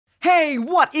Hey,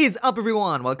 what is up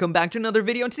everyone? Welcome back to another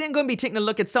video, and today I'm going to be taking a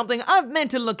look at something I've meant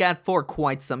to look at for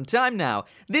quite some time now.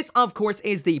 This, of course,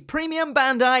 is the Premium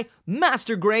Bandai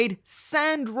Master Grade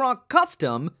Sandrock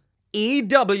Custom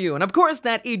EW. And of course,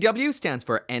 that EW stands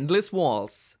for Endless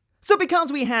Waltz. So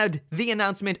because we had the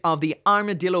announcement of the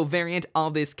Armadillo variant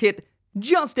of this kit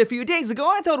just a few days ago,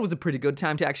 I thought it was a pretty good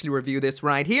time to actually review this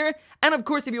right here. And of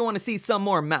course, if you want to see some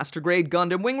more Master Grade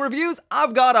Gundam Wing reviews,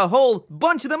 I've got a whole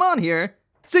bunch of them on here,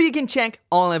 so you can check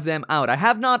all of them out. I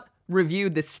have not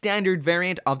reviewed the standard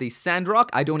variant of the Sandrock.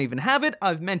 I don't even have it.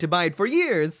 I've meant to buy it for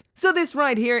years. So this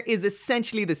right here is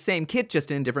essentially the same kit,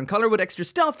 just in a different color with extra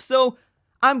stuff. So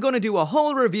I'm going to do a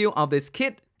whole review of this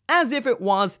kit as if it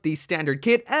was the standard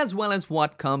kit, as well as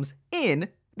what comes in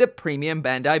the Premium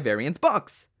Bandai variants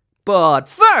box. But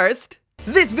first,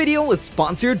 this video was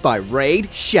sponsored by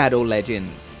Raid Shadow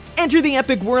Legends. Enter the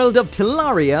epic world of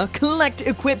Talaria, collect,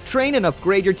 equip, train, and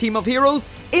upgrade your team of heroes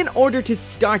in order to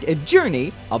start a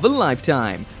journey of a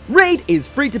lifetime. Raid is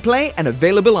free to play and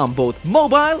available on both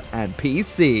mobile and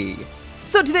PC.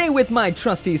 So today with my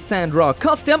trusty Sandrock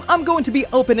Custom, I'm going to be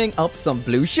opening up some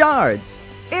blue shards.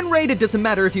 In Raid, it doesn't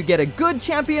matter if you get a good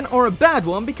champion or a bad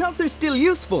one because they're still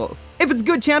useful. If it's a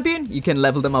good champion, you can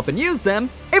level them up and use them.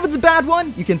 If it's a bad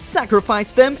one, you can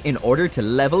sacrifice them in order to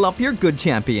level up your good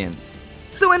champions.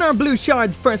 So in our blue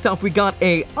shards, first off we got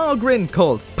a Algrin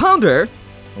called Pounder.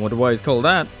 I wonder why he's called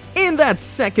that. In that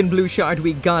second blue shard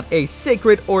we got a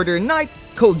Sacred Order Knight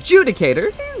called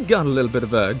Judicator. He's got a little bit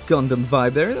of a Gundam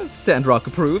vibe there, Sandrock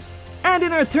approves. And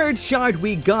in our third shard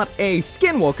we got a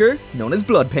Skinwalker known as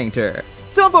Blood Painter.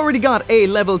 So I've already got a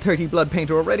level 30 Blood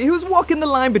Painter already who's walking the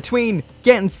line between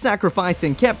getting sacrificed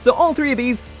and kept, so all three of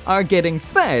these are getting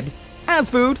fed as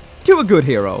food to a good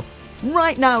hero.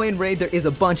 Right now in Raid, there is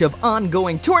a bunch of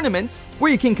ongoing tournaments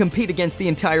where you can compete against the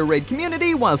entire Raid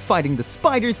community while fighting the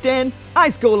Spider's Den,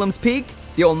 Ice Golem's Peak,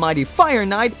 the Almighty Fire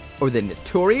Knight, or the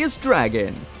Notorious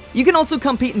Dragon. You can also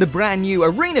compete in the brand new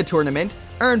Arena Tournament,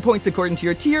 earn points according to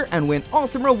your tier, and win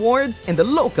awesome rewards in the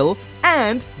local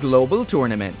and global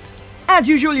tournament. As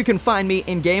usual, you can find me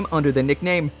in-game under the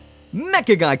nickname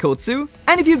Mecha Gaikotsu,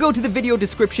 and if you go to the video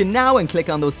description now and click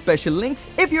on those special links,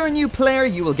 if you're a new player,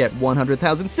 you will get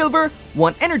 100,000 silver,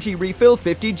 1 energy refill,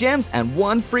 50 gems, and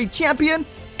 1 free champion,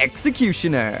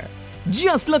 Executioner.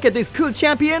 Just look at this cool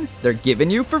champion they're giving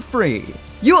you for free.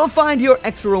 You will find your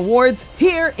extra rewards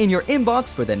here in your inbox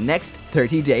for the next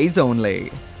 30 days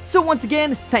only. So once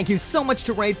again, thank you so much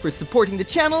to Raid for supporting the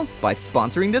channel by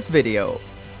sponsoring this video.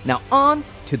 Now on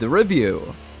to the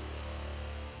review.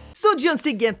 So just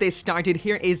to get this started,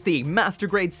 here is the Master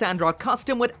Grade Sandrock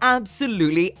Custom with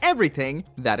absolutely everything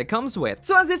that it comes with.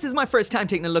 So as this is my first time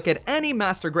taking a look at any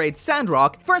Master Grade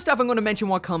Sandrock, first off I'm going to mention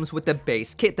what comes with the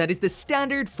base kit. That is the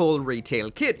standard full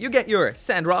retail kit. You get your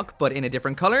Sandrock, but in a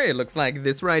different color. It looks like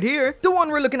this right here. The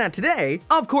one we're looking at today,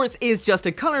 of course, is just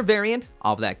a color variant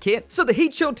of that kit. So the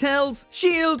heat show tells,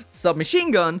 shield,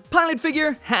 submachine gun, pilot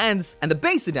figure, hands, and the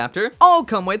base adapter all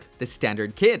come with the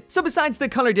standard kit. So besides the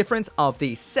color difference of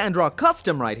the Sandrock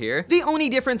Custom right here, the only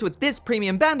difference with this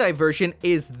Premium Bandai version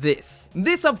is this.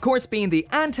 This, of course, being the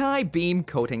anti-beam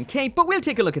coating cape, but we'll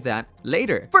take a look at that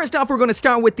later. First off, we're going to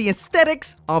start with the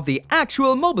aesthetics of the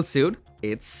actual mobile suit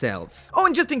itself. Oh,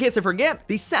 and just in case I forget,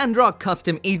 the Sandrock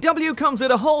Custom EW comes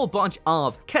with a whole bunch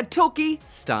of Katoki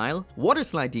style water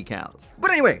slide decals.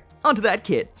 But anyway, onto that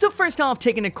kit. So first off,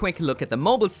 taking a quick look at the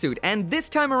mobile suit, and this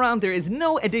time around there is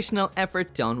no additional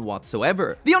effort done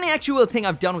whatsoever. The only actual thing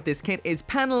I've done with this kit is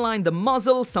panel line the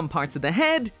muzzle, some parts of the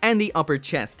head, and the upper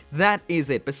chest. That is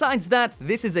it. Besides that,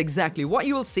 this is exactly what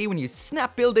you will see when you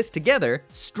snap build this together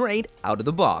straight out of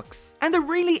the box. And there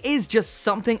really is just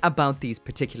something about these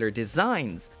particular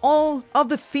designs. All of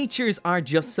the features are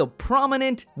just so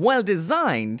prominent, well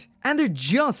designed, and they're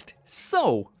just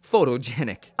so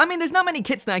photogenic. I mean, there's not many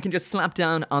kits that I can just slap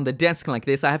down on the desk like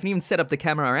this. I haven't even set up the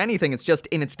camera or anything. It's just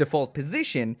in its default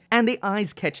position, and the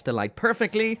eyes catch the light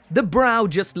perfectly. The brow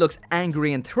just looks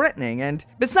angry and threatening, and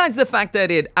besides the fact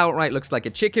that it outright looks like a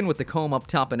chicken with the comb up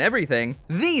top and everything,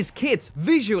 these kits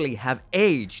visually have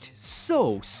aged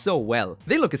so well.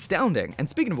 They look astounding. And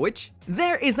speaking of which,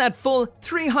 there is that full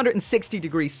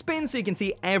 360-degree spin, so you can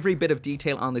see every bit of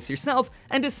detail on this yourself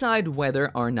and decide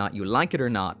whether or not you like it or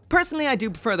not. Personally, I do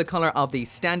prefer the color of the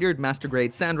standard Master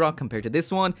Grade Sandrock compared to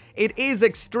this one. It is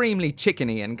extremely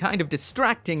chickeny and kind of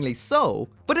distractingly so,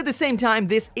 but at the same time,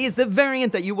 this is the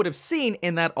variant that you would have seen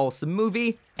in that awesome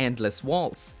movie, Endless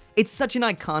Waltz. It's such an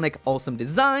iconic, awesome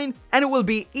design, and it will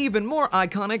be even more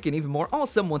iconic and even more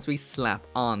awesome once we slap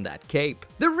on that cape.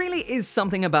 There really is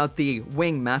something about the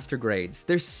wing master grades.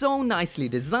 They're so nicely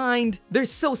designed, they're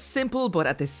so simple but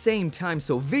at the same time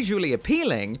so visually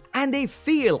appealing, and they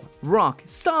feel rock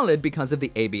solid because of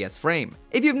the ABS frame.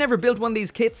 If you've never built one of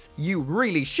these kits, you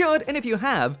really should, and if you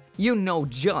have, you know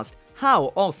just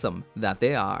how awesome that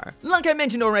they are. Like I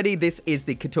mentioned already, this is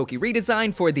the Katoki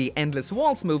redesign for the Endless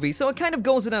Waltz movie, so it kind of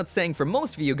goes without saying for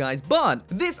most of you guys, but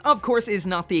this of course is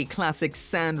not the classic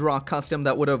Sandrock Custom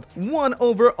that would have won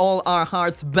over all our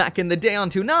hearts back in the day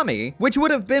on Toonami, which would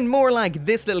have been more like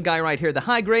this little guy right here, the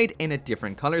high grade, in a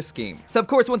different color scheme. So of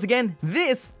course, once again,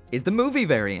 this is the movie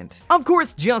variant. Of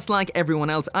course, just like everyone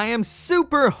else, I am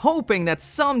super hoping that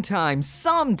sometime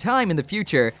in the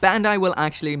future, Bandai will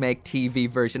actually make TV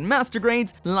version master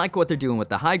grades like what they're doing with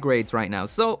the high grades right now.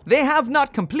 So they have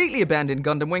not completely abandoned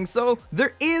Gundam Wing, so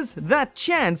there is that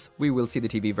chance we will see the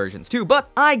TV versions too. But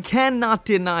I cannot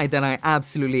deny that I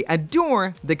absolutely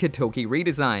adore the Katoki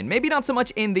redesign. Maybe not so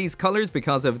much in these colors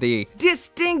because of the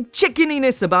distinct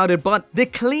chickeniness about it, but the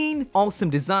clean, awesome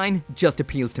design just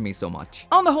appeals to me so much.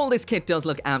 On the whole, this kit does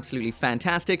look absolutely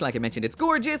fantastic. Like I mentioned, it's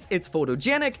gorgeous, it's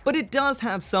photogenic, but it does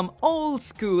have some old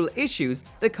school issues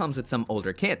that comes with some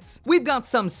older kits. We've got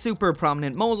some super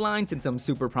prominent mold lines in some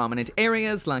super prominent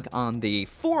areas, like on the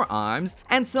forearms,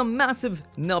 and some massive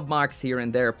nub marks here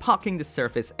and there, pocking the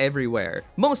surface everywhere.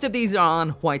 Most of these are on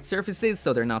white surfaces,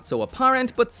 so they're not so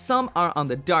apparent, but some are on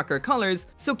the darker colors,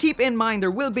 so keep in mind there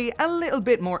will be a little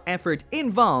bit more effort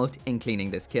involved in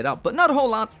cleaning this kit up, but not a whole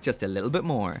lot, just a little bit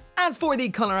more. As for the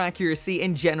color accuracy,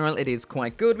 in general, it is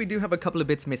quite good. We do have a couple of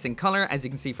bits missing color, as you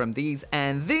can see from these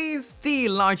and these. The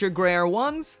larger grayer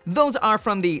ones, those are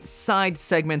from the side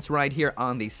segments right here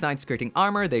on the side skirting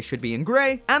armor. They should be in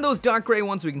gray. And those dark gray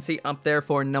ones we can see up there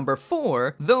for number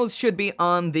 4, those should be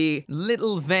on the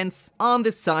little vents on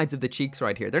the sides of the cheeks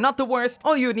right here. They're not the worst.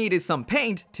 All you would need is some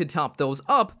paint to top those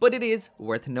up, but it is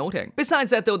worth noting.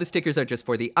 Besides that though, the stickers are just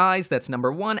for the eyes, that's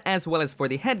number 1, as well as for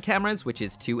the head cameras, which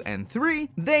is 2 and 3.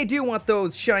 They do what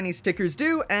those shiny stickers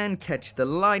do and catch the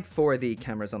light for the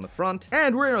cameras on the front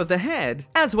and rear of the head,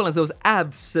 as well as those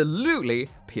absolutely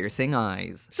piercing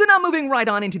eyes. So now moving right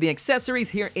on into the accessories,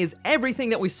 here is everything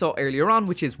that we saw earlier on,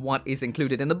 which is what is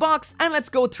included in the box, and let's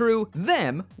go through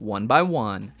them one by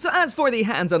one. So as for the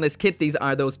hands on this kit, these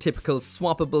are those typical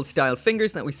swappable style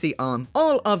fingers that we see on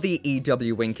all of the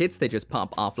EW Wing kits. They just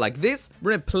pop off like this,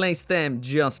 replace them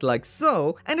just like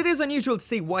so, and it is unusual to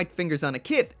see white fingers on a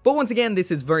kit, but once again, this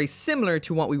is very similar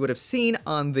to what we would have seen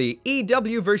on the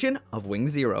EW version of Wing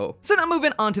Zero. So now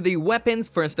moving on to the weapons,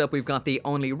 first up we've got the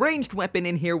only ranged weapon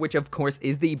in here, which of course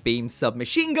is the beam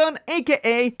submachine gun,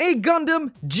 aka a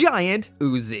Gundam Giant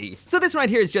Uzi. So this right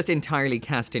here is just entirely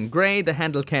cast in gray. The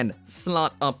handle can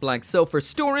slot up like so for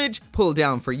storage, pull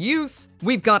down for use.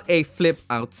 We've got a flip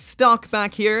out stock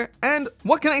back here, and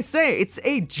what can I say? It's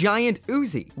a giant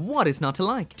Uzi. What is not to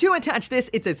like? To attach this,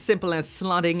 it's as simple as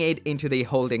slotting it into the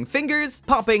holding fingers,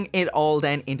 popping it all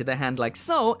then into the hand like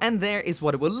so, and there is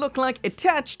what it will look like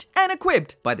attached and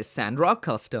equipped by the Sandrock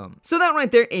Custom. So that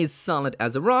right there is solid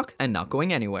as a rock and not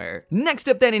going anywhere. Next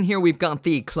up then in here, we've got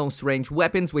the close range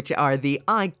weapons, which are the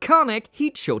iconic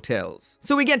heat shotels.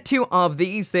 So we get 2 of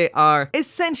these. They are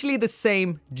essentially the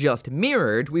same, just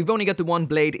mirrored. We've only got the one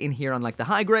blade in here on like the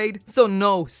high grade, so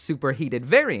no superheated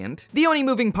variant. The only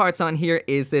moving parts on here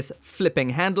is this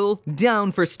flipping handle,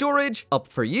 down for storage, up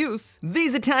for use.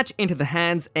 These attach into the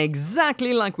hands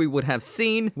exactly like we would have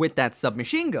seen with that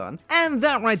submachine gun, and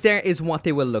that right there is what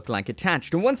they will look like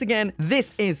attached. And once again,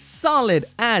 this is solid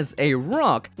as a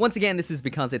rock. Once again, this is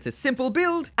because it's a simple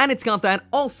build, and it's got that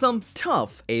awesome,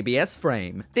 tough ABS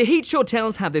frame. The heat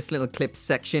shotels have this little clip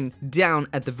section down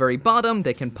at the very bottom.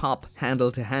 They can pop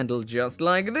handle to handle just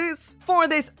like this for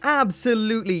this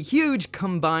absolutely huge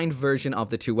combined version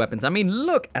of the 2 weapons. I mean,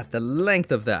 look at the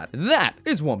length of that. That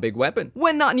is one big weapon.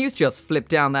 When not in use, just flip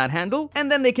down that handle,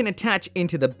 and then they can attach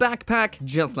into the backpack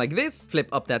just like this, flip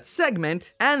up that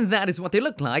segment, and that is what they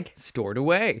look like stored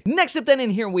away. Next up then in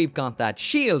here, we've got that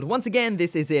shield. Once again,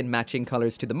 this is in matching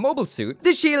colors to the mobile suit.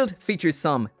 The shield features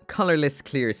some colorless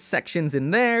clear sections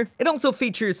in there. It also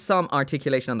features some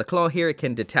articulation on the claw here. It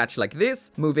can detach like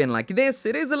this, move in like this.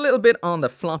 It is a little bit on the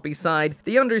floppy side.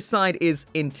 The underside is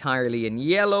entirely in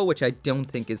yellow, which I don't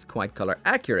think is quite color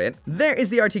accurate. There is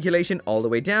the articulation all the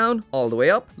way down, all the way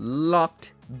up,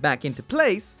 locked back into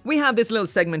place, we have this little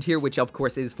segment here, which of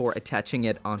course is for attaching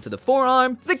it onto the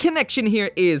forearm. The connection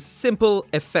here is simple,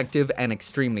 effective, and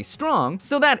extremely strong,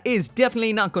 so that is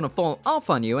definitely not going to fall off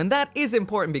on you, and that is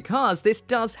important because this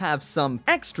does have some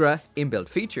extra inbuilt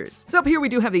features. So up here we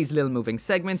do have these little moving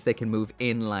segments. They can move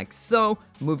in like so.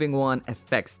 Moving one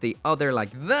affects the other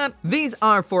like that. These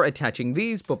are for attaching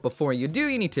these, but before you do,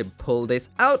 you need to pull this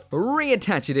out,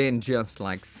 reattach it in just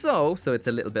like so it's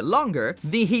a little bit longer.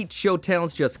 The heat show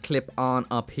tails just clip on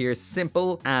up here,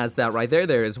 simple as that right there.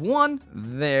 There is one,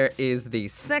 there is the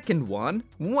second one.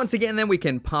 Once again, then we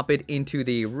can pop it into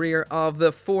the rear of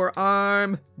the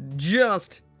forearm,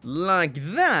 just like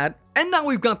that. And now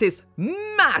we've got this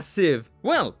massive,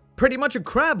 well, pretty much a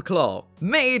crab claw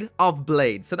made of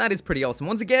blades. So that is pretty awesome.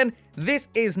 Once again, this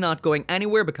is not going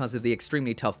anywhere because of the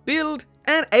extremely tough build,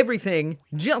 and everything,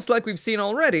 just like we've seen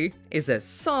already, is as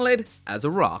solid as a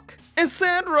rock. A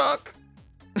sand rock!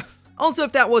 Also,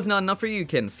 if that was not enough for you, you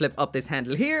can flip up this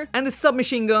handle here, and the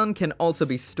submachine gun can also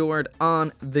be stored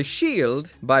on the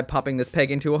shield by popping this peg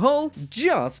into a hole,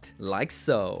 just like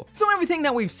so. So everything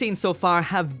that we've seen so far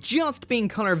have just been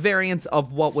color variants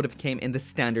of what would have came in the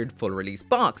standard full release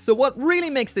box. So what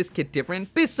really makes this kit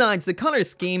different, besides the color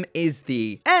scheme, is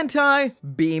the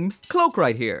anti-beam cloak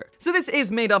right here. So this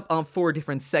is made up of 4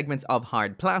 different segments of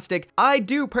hard plastic. I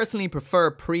do personally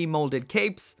prefer pre-molded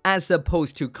capes as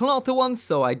opposed to cloth ones,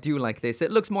 so I do like this.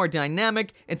 It looks more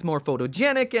dynamic, it's more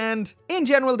photogenic, and in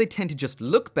general they tend to just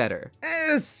look better.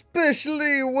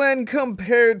 Especially when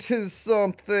compared to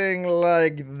something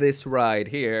like this right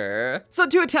here. So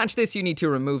to attach this, you need to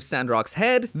remove Sandrock's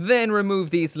head, then remove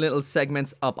these little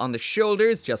segments up on the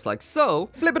shoulders, just like so.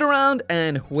 Flip it around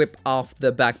and whip off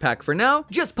the backpack for now.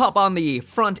 Just pop on the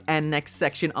front and neck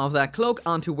section of that cloak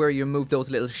onto where you move those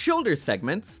little shoulder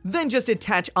segments. Then just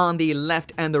attach on the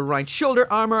left and the right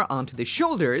shoulder armor onto the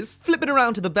shoulders. Flip it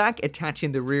around to the back,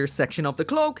 attaching the rear section of the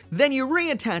cloak. Then you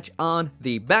reattach on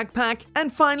the backpack,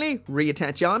 and finally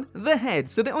reattach on the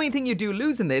head. So the only thing you do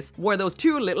lose in this were those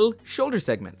 2 little shoulder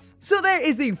segments. So there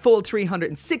is the full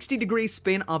 360-degree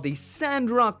spin of the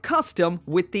Sandrock Custom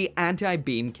with the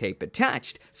anti-beam cape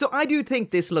attached. So I do think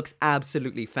this looks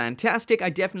absolutely fantastic. I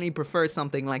definitely prefer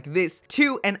something like this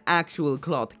to an actual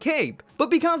cloth cape. But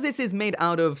because this is made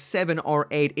out of 7 or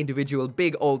 8 individual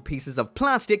big old pieces of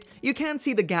plastic, you can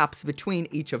see the gaps between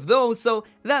each of those, so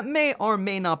that may or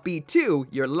may not be to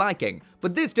your liking.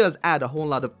 But this does add a whole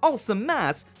lot of awesome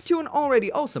mass to an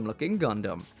already awesome looking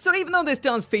Gundam. So even though this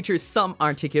does feature some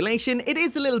articulation, it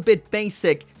is a little bit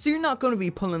basic, so you're not going to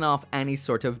be pulling off any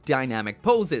sort of dynamic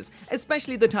poses,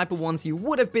 especially the type of ones you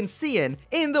would have been seeing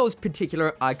in those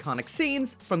particular iconic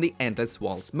scenes from the Endless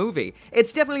Waltz movie.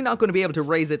 It's definitely not going to be able to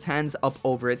raise its hands up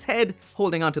over its head,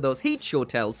 holding onto those heat show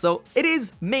tails, so it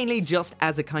is mainly just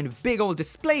as a kind of big old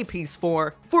display piece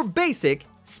for basic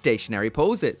stationary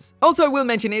poses. Also, I will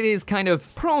mention it is kind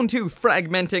of prone to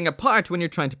fragmenting apart when you're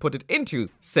trying to put it into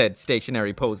said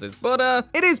stationary poses, but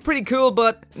it is pretty cool,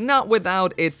 but not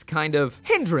without its kind of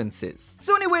hindrances.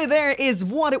 So anyway, there is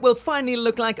what it will finally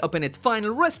look like up in its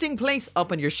final resting place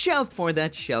up on your shelf for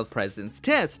that shelf presence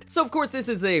test. So of course this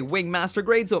is a Wing Master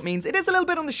grade, so it means it is a little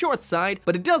bit on the short side,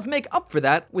 but it does make up for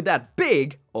that with that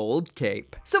big old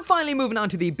cape. So finally moving on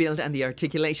to the build and the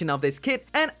articulation of this kit,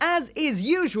 and as is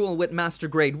usual with master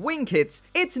grade wing kits,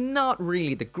 it's not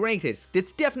really the greatest.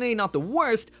 It's definitely not the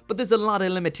worst, but there's a lot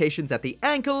of limitations at the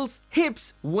ankles,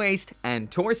 hips, waist, and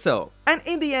torso. And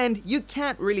in the end, you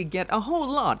can't really get a whole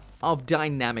lot of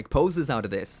dynamic poses out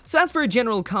of this. So as for a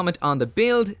general comment on the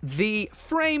build, the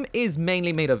frame is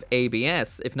mainly made of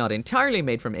ABS, if not entirely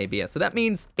made from ABS. So that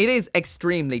means it is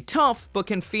extremely tough, but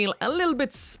can feel a little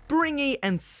bit springy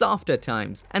and soft at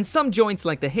times. And some joints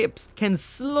like the hips can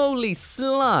slowly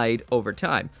slide over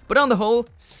time, but on the whole,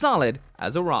 solid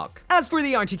as a rock. As for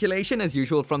the articulation, as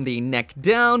usual from the neck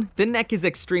down, the neck is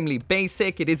extremely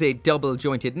basic. It is a double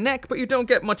jointed neck, but you don't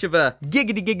get much of a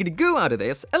giggity goo out of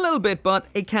this. A little bit, but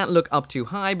it can't look up too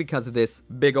high because of this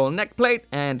big old neck plate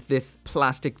and this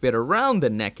plastic bit around the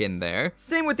neck in there.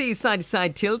 Same with the side to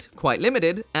side tilt, quite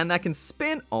limited, and that can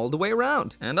spin all the way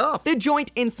around and off. The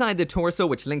joint inside the torso,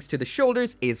 which links to the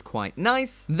shoulders, is quite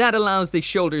nice. That allows the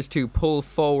shoulders to pull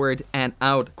forward and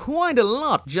out quite a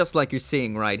lot, just like you're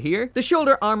seeing right here. The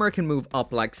shoulder armor can move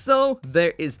up like so.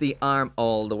 There is the arm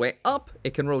all the way up.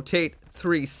 It can rotate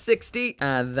 360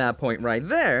 at that point right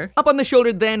there. Up on the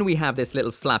shoulder then we have this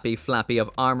little flappy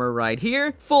of armor right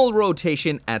here. Full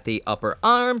rotation at the upper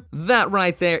arm. That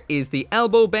right there is the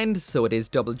elbow bend, so it is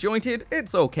double jointed.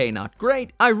 It's okay, not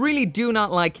great. I really do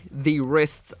not like the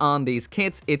wrists on these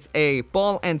kits. It's a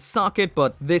ball and socket,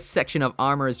 but this section of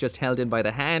armor is just held in by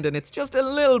the hand and it's just a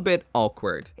little bit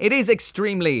awkward. It is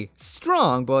extremely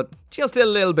strong, but just a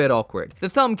little bit awkward. The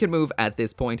thumb can move at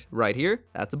this point right here.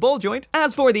 That's a ball joint.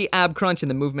 As for the ab crunch and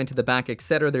the movement to the back,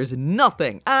 etc., there's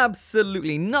nothing,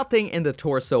 absolutely nothing in the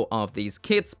torso of these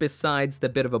kits besides the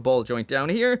bit of a ball joint down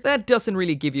here. That doesn't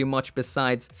really give you much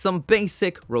besides some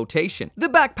basic rotation. The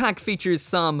backpack features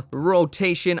some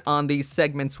rotation on these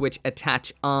segments which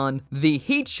attach on the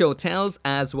heat show tails,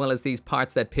 as well as these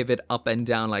parts that pivot up and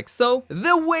down like so.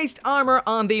 The waist armor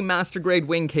on the master grade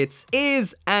wing kits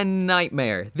is a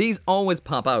nightmare. These always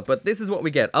pop out, but this is what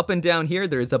we get. Up and down here,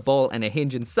 there is a ball and a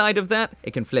hinge inside of that.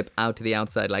 It can flip out to the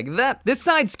outside like that. The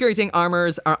side skirting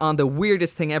armors are on the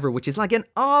weirdest thing ever, which is like an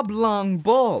oblong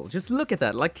ball. Just look at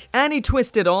that, like any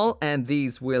twist at all, and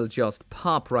these will just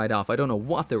pop right off. I don't know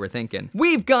what they were thinking.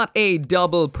 We've got a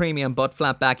double premium butt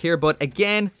flap back here, but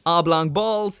again, oblong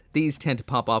balls, these tend to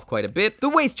pop off quite a bit. The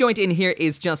waist joint in here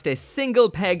is just a single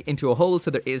peg into a hole,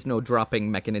 so there is no dropping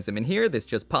mechanism in here. This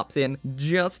just pops in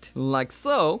just like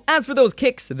so. As for those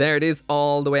kicks, there it is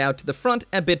all the way out to the front,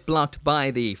 a bit blocked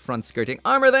by the front skirting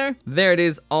armor there. There it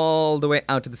is all the way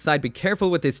out to the side. Be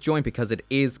careful with this joint because it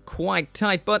is quite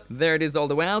tight, but there it is all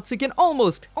the way out, so you can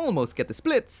almost get the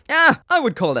splits. I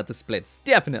would call that the splits,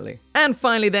 definitely. And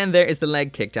finally then, there is the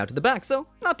leg kicked out to the back, so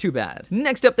not too bad.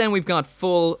 Next up then, we've got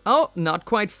full, not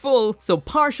quite full, so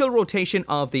partial rotation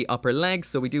of the upper leg,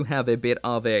 so we do have a bit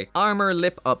of a armor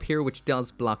lip up here, which does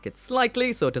block it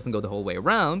slightly, so it doesn't go the whole way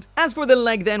around. As for the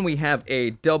leg then, we have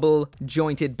a double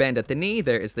jointed bend at the knee.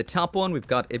 There is the top one. We've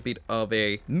got a bit of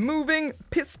a moving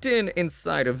piston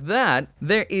inside of that.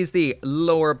 There is the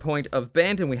lower point of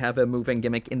bend, and we have a moving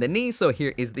gimmick in the knee, so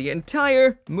here is the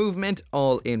entire movement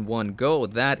all in one go.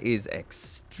 That is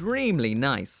extremely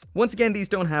nice. Once again, these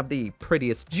don't have the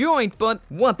prettiest joint, but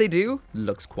what they do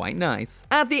looks quite nice.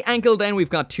 At the ankle then, we've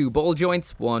got two ball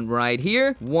joints, one right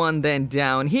here, one then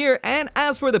down here, and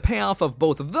as for the payoff of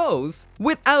both of those,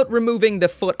 without removing the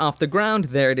foot off the ground,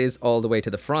 there it is all the way to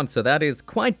the front, so that is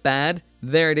quite bad.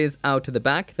 There it is out to the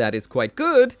back, that is quite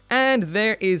good. And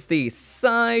there is the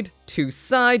side to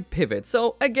side pivot,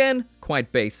 so again,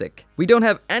 quite basic. We don't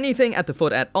have anything at the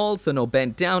foot at all, so no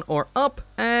bend down or up,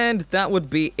 and that would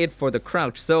be it for the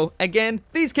crouch. So again,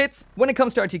 these kits, when it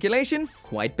comes to articulation,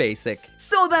 quite basic.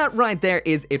 So that right there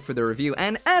is it for the review,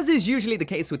 and as is usually the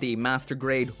case with the master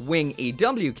grade wing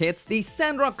EW kits, the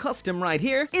Sandrock Custom right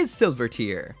here is silver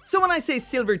tier. So when I say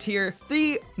silver tier,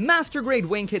 the master grade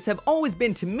wing kits have always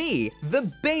been, to me,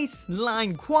 the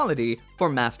baseline quality for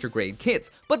master grade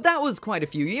kits, but that was quite a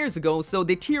few years ago, so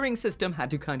the tiering system had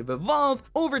to kind of evolve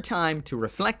over time to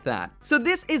reflect that. So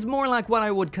this is more like what I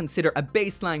would consider a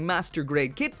baseline master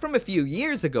grade kit from a few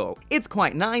years ago. It's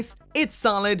quite nice, it's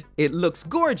solid, it looks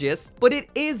gorgeous, but it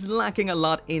is lacking a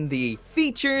lot in the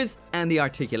features and the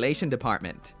articulation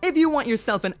department. If you want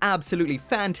yourself an absolutely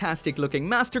fantastic looking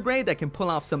master grade that can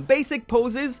pull off some basic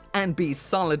poses and be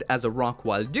solid as a rock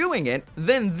while doing it,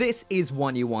 then this is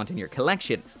one you want in your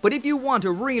collection. But if you want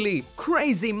a really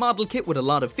crazy model kit with a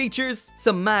lot of features,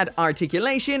 some mad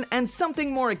articulation, and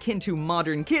something more akin to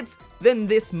modern kits, then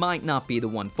this might not be the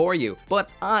one for you. But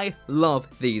I love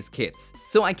these kits,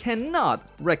 so I cannot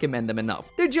recommend them enough.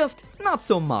 They're just not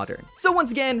so modern. So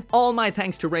once again, all my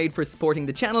thanks to Raid for supporting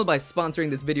the channel by sponsoring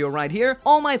this video right here.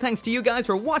 All my thanks to you guys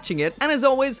for watching it, and as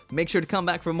always, make sure to come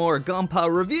back for more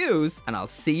gunpla reviews, and I'll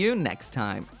see you next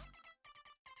time.